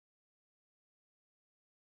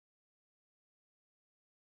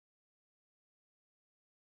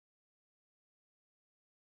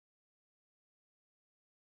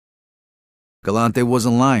Galante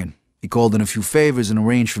wasn't lying. He called in a few favors and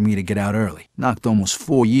arranged for me to get out early. Knocked almost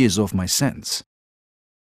 4 years off my sentence.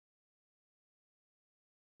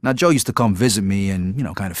 Now, Joe used to come visit me and,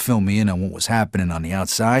 kind of fill me in on what was happening on the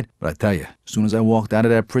outside. But I tell you, as soon as I walked out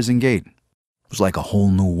of that prison gate, it was like a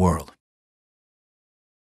whole new world.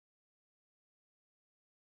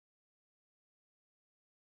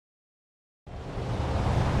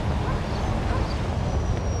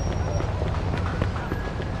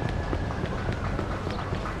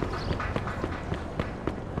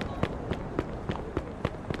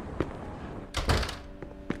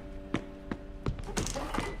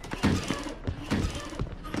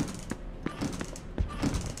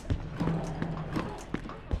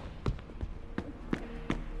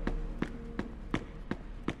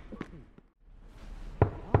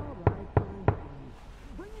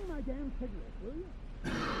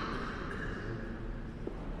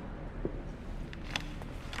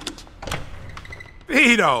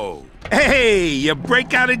 Vito! Hey, you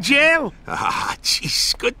break out of jail? Ah,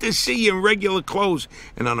 jeez, good to see you in regular clothes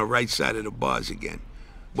and on the right side of the bars again.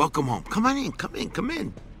 Welcome home. Come on in, come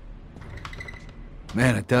in.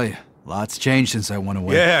 Man, I tell you, lots changed since I went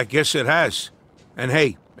away. Yeah, I guess it has. And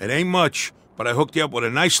hey, it ain't much, but I hooked you up with a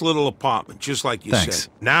nice little apartment, just like you Thanks.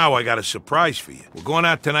 said. Now I got a surprise for you. We're going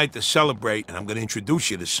out tonight to celebrate, and I'm going to introduce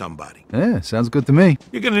you to somebody. Yeah, sounds good to me.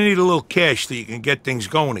 You're going to need a little cash so you can get things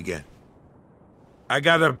going again. I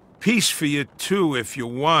got a piece for you, too, if you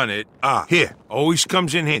want it. Ah, here. Always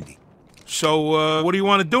comes in handy. So, what do you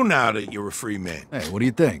want to do now that you're a free man? Hey, what do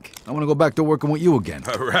you think? I want to go back to working with you again.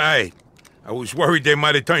 All right. I was worried they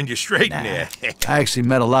might have turned you straight in there. I actually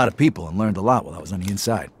met a lot of people and learned a lot while I was on the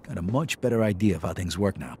inside. Got a much better idea of how things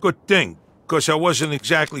work now. Good thing, because I wasn't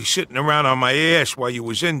exactly sitting around on my ass while you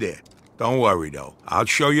was in there. Don't worry, though. I'll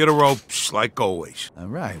show you the ropes, like always. All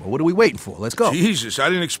right, well, what are we waiting for? Let's go. Jesus, I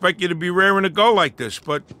didn't expect you to be raring to go like this,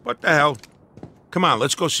 but what the hell? Come on,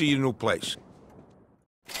 let's go see your new place.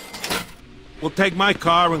 We'll take my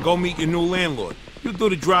car and go meet your new landlord. You do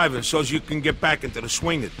the driving so you can get back into the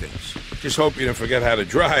swing of things. Just hope you didn't forget how to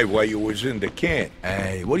drive while you was in the can.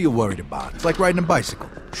 Hey, what are you worried about? It's like riding a bicycle.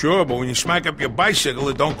 Sure, but when you smack up your bicycle,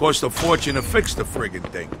 it don't cost a fortune to fix the friggin'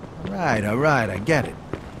 thing. All right, I get it.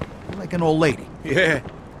 You're like an old lady. Yeah,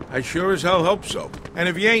 I sure as hell hope so. And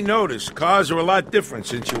if you ain't noticed, cars are a lot different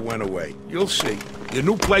since you went away. You'll see. Your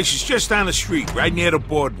new place is just down the street, right near the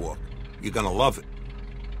boardwalk. You're gonna love it.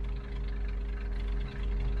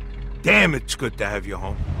 Damn, it's good to have you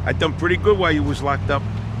home. I done pretty good while you was locked up.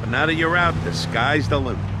 But now that you're out, the sky's the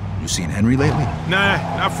limit. You seen Henry lately? Nah,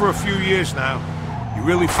 not for a few years now. You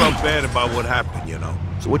really felt bad about what happened, you know.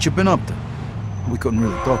 So what you been up to? We couldn't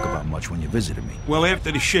really talk about much when you visited me. Well,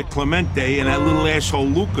 after the shit Clemente and that little asshole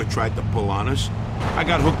Luca tried to pull on us, I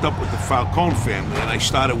got hooked up with the Falcone family and I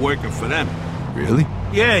started working for them. Really?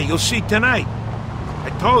 Yeah, you'll see tonight. I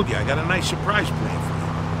told you, I got a nice surprise plan for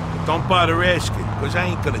you. But don't bother asking, because I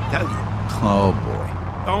ain't gonna tell you. Oh,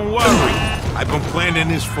 boy. Don't worry. I've been planning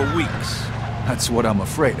this for weeks. That's what I'm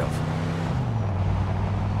afraid of.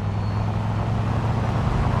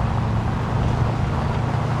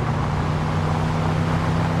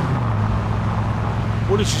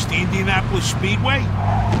 What is this, the Indianapolis Speedway?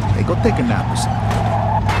 Hey, go take a nap or something.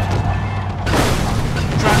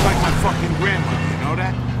 Drive like my fucking grandmother, you know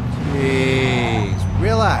that? Jeez,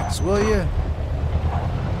 relax, will you?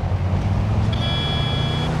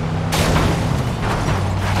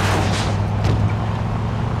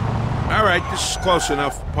 All right, this is close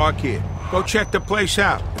enough. Park here. Go check the place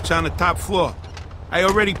out. It's on the top floor. I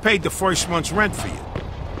already paid the first month's rent for you.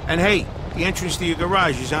 And hey, the entrance to your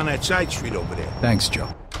garage is on that side street over there. Thanks,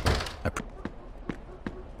 Joe.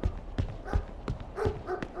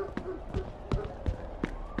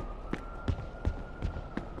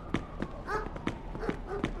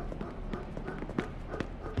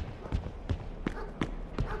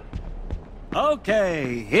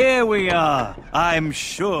 Okay, here we are. I'm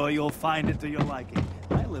sure you'll find it to your liking.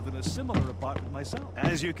 I live in a similar apartment myself.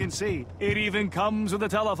 As you can see, it even comes with a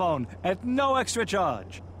telephone at no extra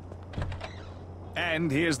charge.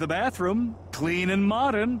 And here's the bathroom, clean and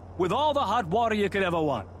modern, with all the hot water you could ever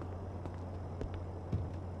want.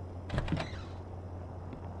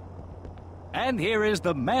 And here is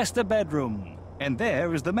the master bedroom. And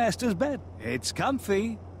there is the master's bed. It's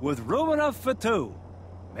comfy, with room enough for 2,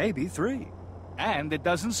 maybe 3. And it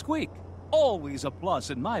doesn't squeak. Always a plus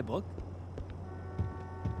in my book.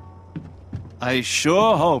 I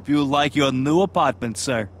sure hope you like your new apartment,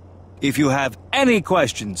 sir. If you have any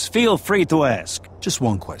questions, feel free to ask. Just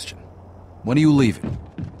one question. When are you leaving?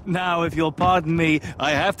 Now, if you'll pardon me,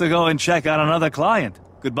 I have to go and check on another client.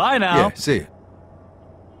 Goodbye now. Yeah, see you.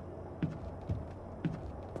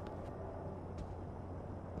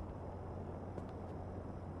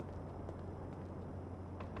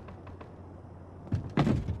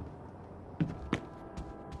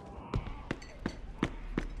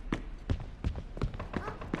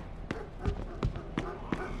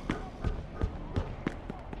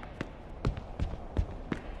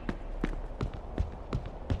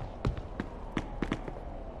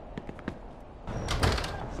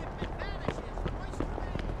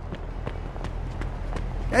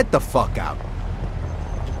 Get the fuck out.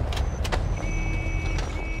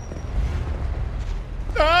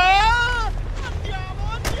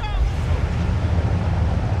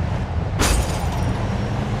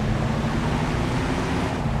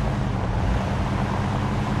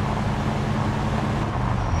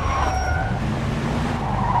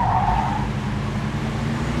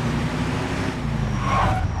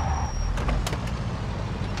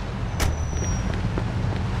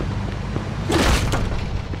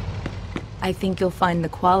 I think you'll find the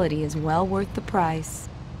quality is well worth the price.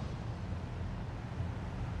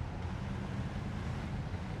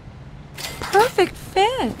 Perfect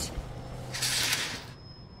fit!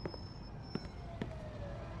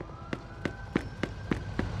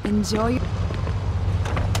 Enjoy.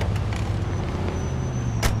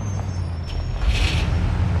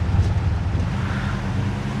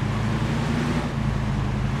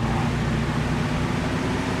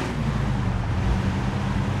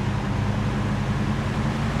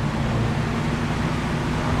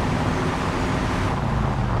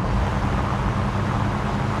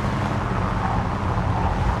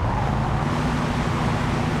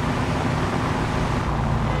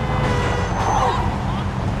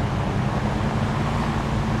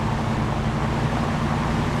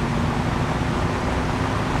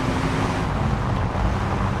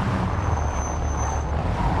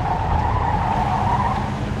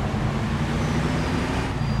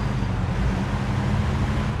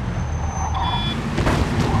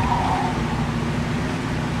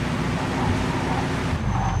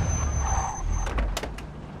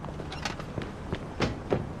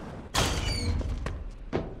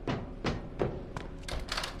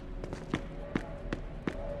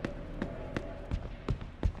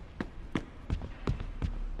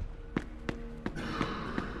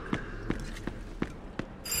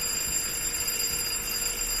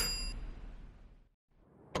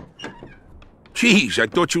 Jeez, I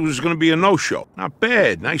thought you was gonna be a no-show. Not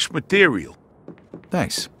bad, nice material.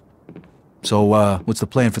 Thanks. So, what's the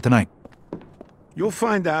plan for tonight? You'll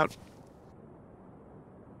find out.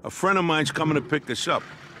 A friend of mine's coming to pick us up.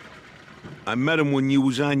 I met him when you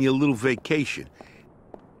was on your little vacation.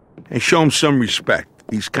 And show him some respect.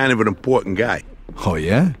 He's kind of an important guy. Oh,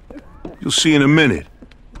 yeah? You'll see in a minute.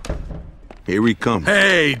 Here he comes.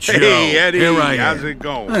 Hey, Joe. Hey, Eddie. Here I am. How's it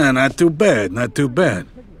going? Not too bad, not too bad.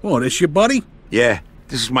 Oh, this your buddy? Yeah,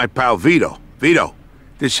 this is my pal Vito. Vito,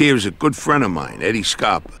 this here is a good friend of mine, Eddie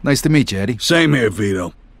Scarpa. Nice to meet you, Eddie. Same here,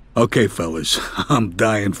 Vito. Okay, fellas, I'm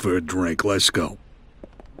dying for a drink. Let's go.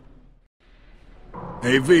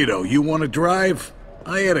 Hey, Vito, you want to drive?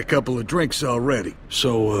 I had a couple of drinks already.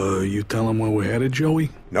 So, you tell him where we're headed, Joey?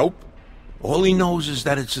 Nope. All he knows is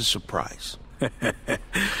that it's a surprise.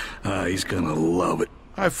 He's gonna love it.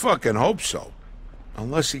 I fucking hope so.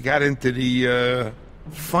 Unless he got into the,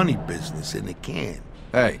 funny business in the can.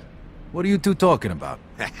 Hey, what are you two talking about?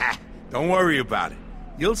 Don't worry about it.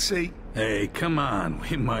 You'll see. Hey, come on.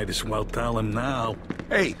 We might as well tell him now.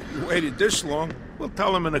 Hey, you waited this long. We'll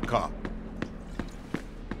tell him in the car.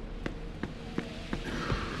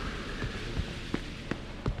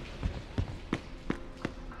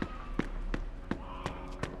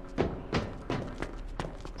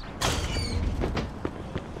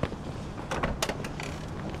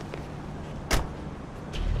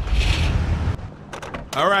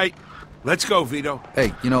 All right, let's go, Vito.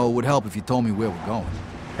 Hey, you know, it would help if you told me where we're going.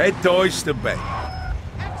 Head to Oyster Bay.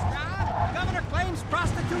 Extra! Governor claims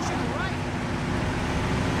prostitution right.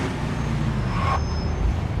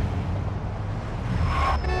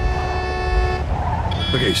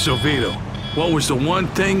 Okay, so Vito, what was the one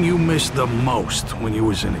thing you missed the most when you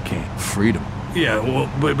was in the camp? Freedom. Yeah,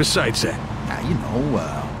 well, but besides that. You know,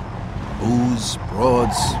 booze,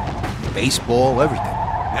 broads, baseball, everything.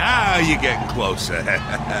 Now you're getting closer.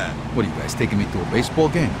 What are you guys, taking me to a baseball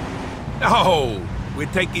game? No, we're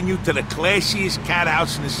taking you to the classiest cat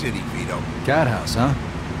house in the city, Vito. Cat house, huh?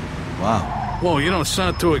 Wow. Whoa, you don't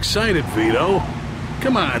sound too excited, Vito.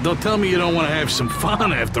 Come on, don't tell me you don't want to have some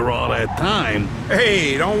fun after all that time.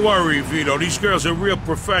 Hey, don't worry, Vito. These girls are real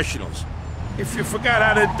professionals. If you forgot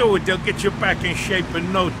how to do it, they'll get you back in shape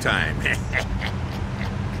in no time.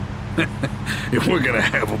 If we're gonna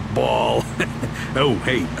have a ball. Oh,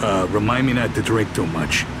 hey, remind me not to drink too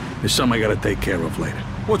much. There's something I gotta take care of later.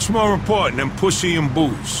 What's more important than pussy and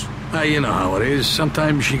booze? You know how it is.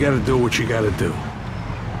 Sometimes you gotta do what you gotta do.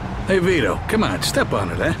 Hey, Vito, come on, step on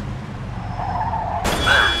it, eh?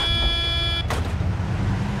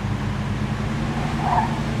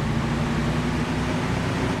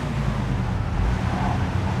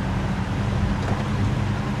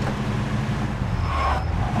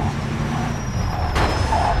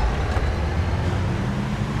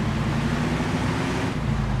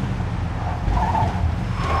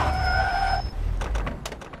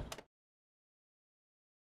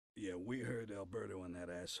 we heard Alberto and that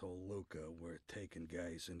asshole Luca were taking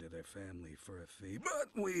guys into their family for a fee, but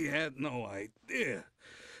we had no idea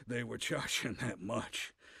they were charging that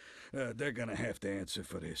much. They're gonna have to answer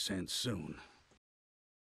for their sins soon.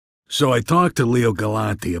 So I talked to Leo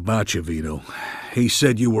Galante about you, Vito. He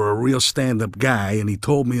said you were a real stand-up guy, and he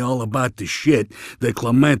told me all about the shit that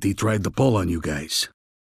Clemente tried to pull on you guys.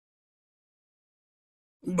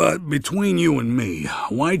 But between you and me,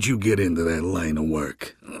 why'd you get into that line of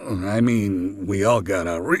work? I mean, we all got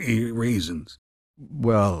our reasons.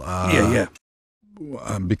 Well, Yeah.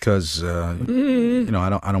 Because, you know,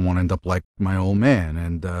 I don't want to end up like my old man,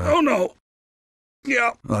 and, Oh, no.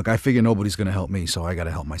 Yeah. Look, I figure nobody's gonna help me, so I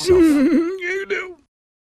gotta help myself. You do.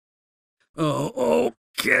 Oh,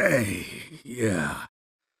 okay. Yeah.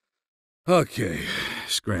 Okay,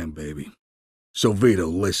 scram, baby. So, Vito,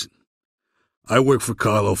 listen. I work for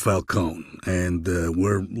Carlo Falcone, and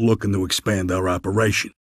we're looking to expand our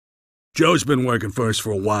operation. Joe's been working for us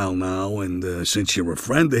for a while now, and since you're a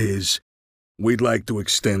friend of his, we'd like to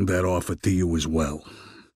extend that offer to you as well.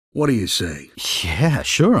 What do you say? Yeah,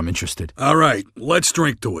 sure, I'm interested. All right, let's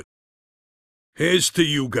drink to it. Here's to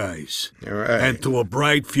you guys. All right. And to a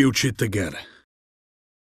bright future together.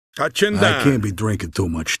 Touching down. I can't be drinking too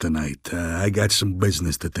much tonight. I got some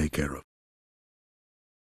business to take care of.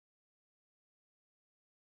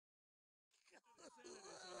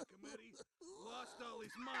 Lost all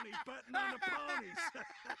his money betting on the ponies.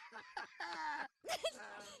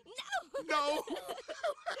 No.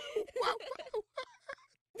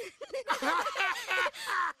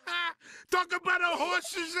 Talk about a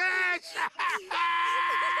horse's ass.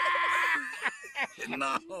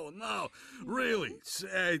 No, really.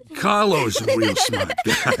 Carlo's a real smart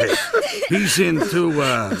guy. He's into,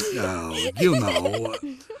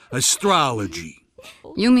 astrology.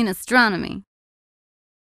 You mean astronomy?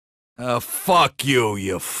 Fuck you,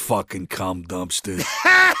 you fucking cum dumpster.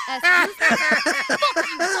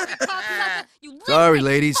 Sorry,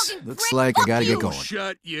 ladies. Looks like I gotta get going.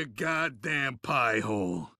 Shut your goddamn pie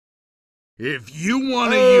hole. If you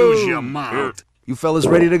want to use your mouth... You fellas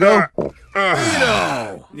ready to go?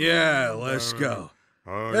 Vito! Yeah, let's go.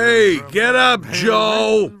 Hey, get up,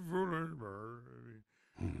 Joe!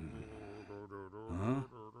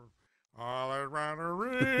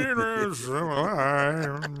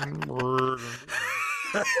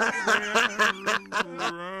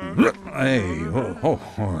 Hey,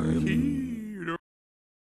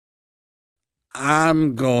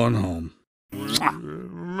 I'm going home.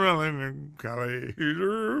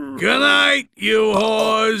 Good night, you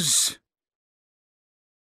whores!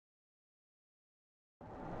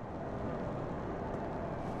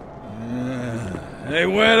 Hey,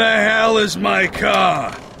 where the hell is my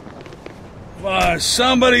car?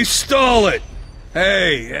 Somebody stole it!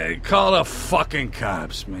 Hey, call the fucking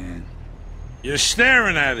cops, man. You're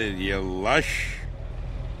staring at it, you lush.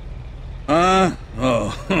 Huh?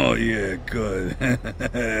 Oh, yeah, good.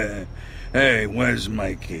 Hey, where's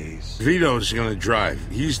my keys? Vito's gonna drive.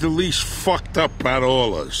 He's the least fucked up out of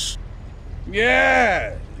all us.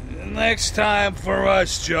 Yeah! Next time for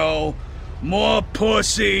us, Joe. More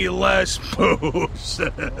pussy, less booze.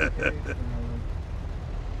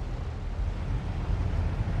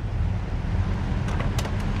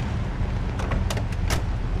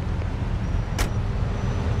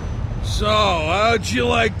 So, how'd you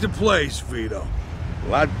like the place, Vito? A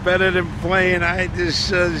lot better than playing hide this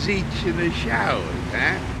Zeech in the showers,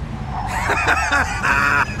 huh?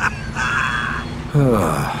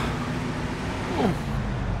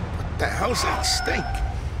 What the hell's that stink?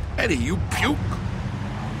 Eddie, you puke?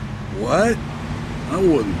 What? I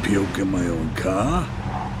wouldn't puke in my own car.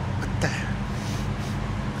 What the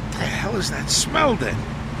hell is that smell then?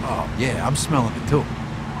 Oh, yeah, I'm smelling it too.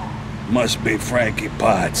 Must be Frankie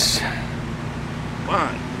Potts.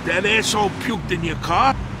 What? That asshole puked in your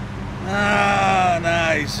car?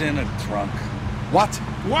 Nah, he's in a trunk. What?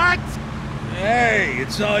 What? Hey,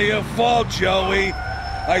 it's all your fault, Joey.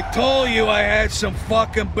 I told you I had some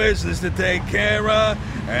fucking business to take care of,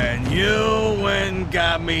 and you went and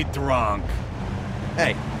got me drunk.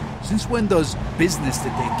 Hey, since when does business to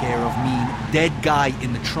take care of mean dead guy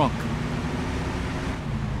in the trunk?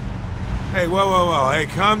 Hey, whoa. Hey,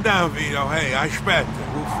 calm down, Vito. Hey, I spent.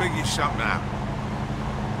 We'll figure something out.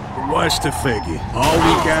 What's to figure? All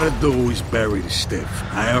we gotta do is bury the stiff.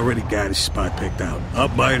 I already got a spot picked out,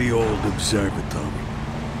 up by the old observatory.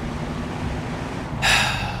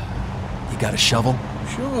 You got a shovel?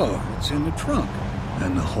 Sure, it's in the trunk.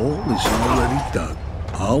 And the hole is already dug.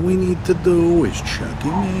 All we need to do is chuck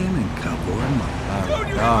him in and cover him up.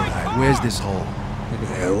 All right, where's this hole?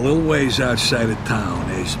 Yeah, a little ways outside of town,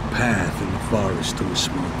 there's a path in the forest to a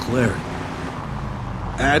small clearing.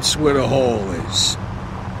 That's where the hole is.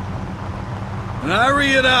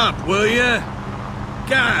 Hurry it up, will ya?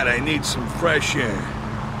 God, I need some fresh air.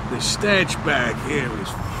 The stench back here is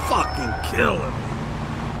fucking killing me.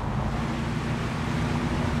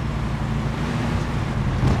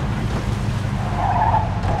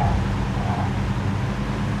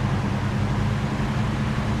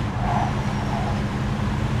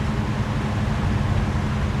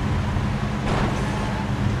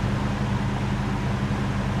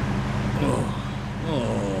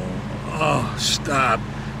 Oh, stop.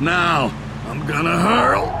 Now, I'm gonna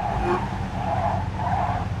hurl.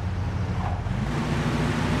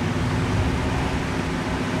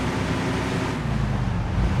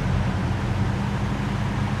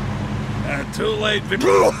 Too late,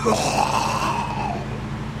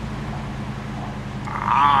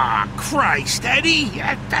 Ah, Christ, Eddie!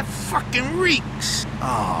 That fucking reeks!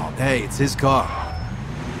 Oh, hey, it's his car.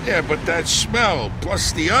 Yeah, but that smell,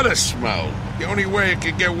 plus the other smell. The only way it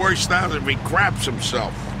could get worse now is if he craps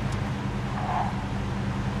himself.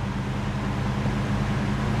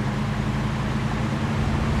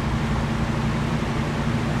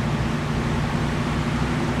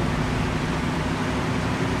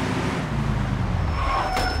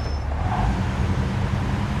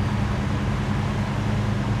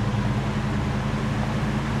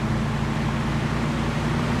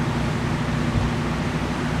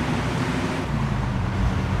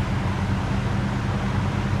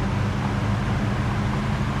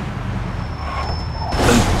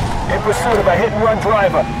 In pursuit of a hit-and-run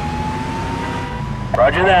driver.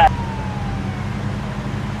 Roger that.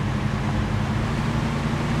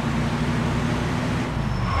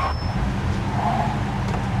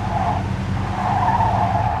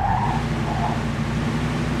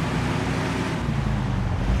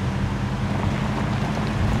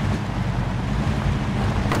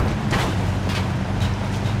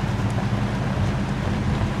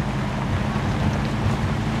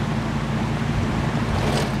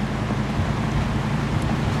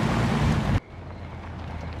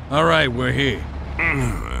 All right, we're here.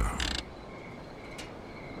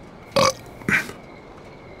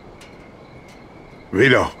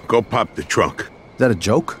 Vito, go pop the trunk. Is that a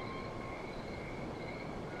joke?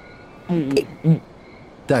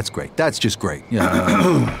 That's great. That's just great.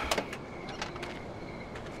 Yeah.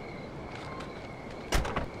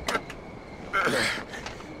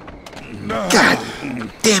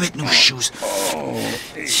 God damn it, new shoes.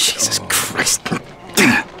 Jesus Christ.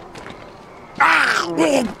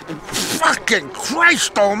 Oh, fucking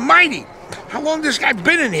Christ almighty! How long this guy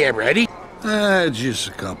been in here, Eddie? Just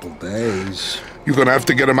a couple days. You're gonna have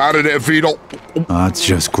to get him out of there, Vito. That's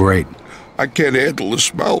just great. I can't handle the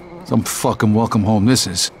smell. Some fucking welcome home this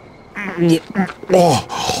is. Whoa!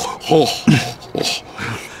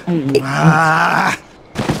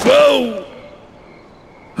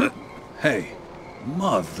 Hey,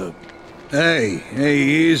 mother... Hey,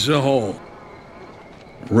 here's a hole.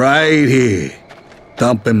 Right here.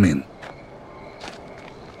 Dump him in.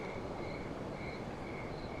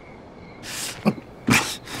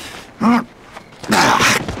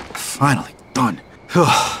 Finally done.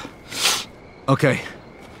 Okay.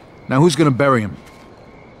 Now who's gonna bury him?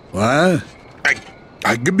 What?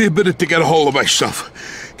 Give me a minute to get a hold of myself.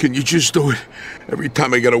 Can you just do it? Every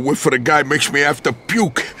time I get a whiff of the guy, makes me have to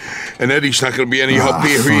puke. And Eddie's not gonna be any help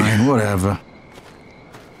here. Fine, whatever.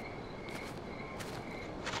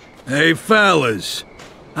 Hey, fellas.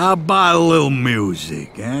 How about a little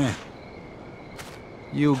music, eh?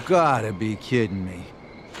 You gotta be kidding me.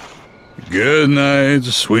 Good night,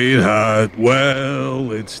 sweetheart.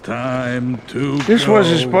 Well, it's time to This go.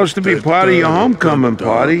 wasn't supposed to be part of your homecoming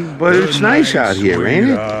party, but it's nice out here,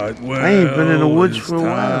 ain't it? I ain't been in the woods for a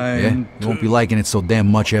while. Yeah? You won't be liking it so damn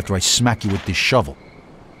much after I smack you with this shovel.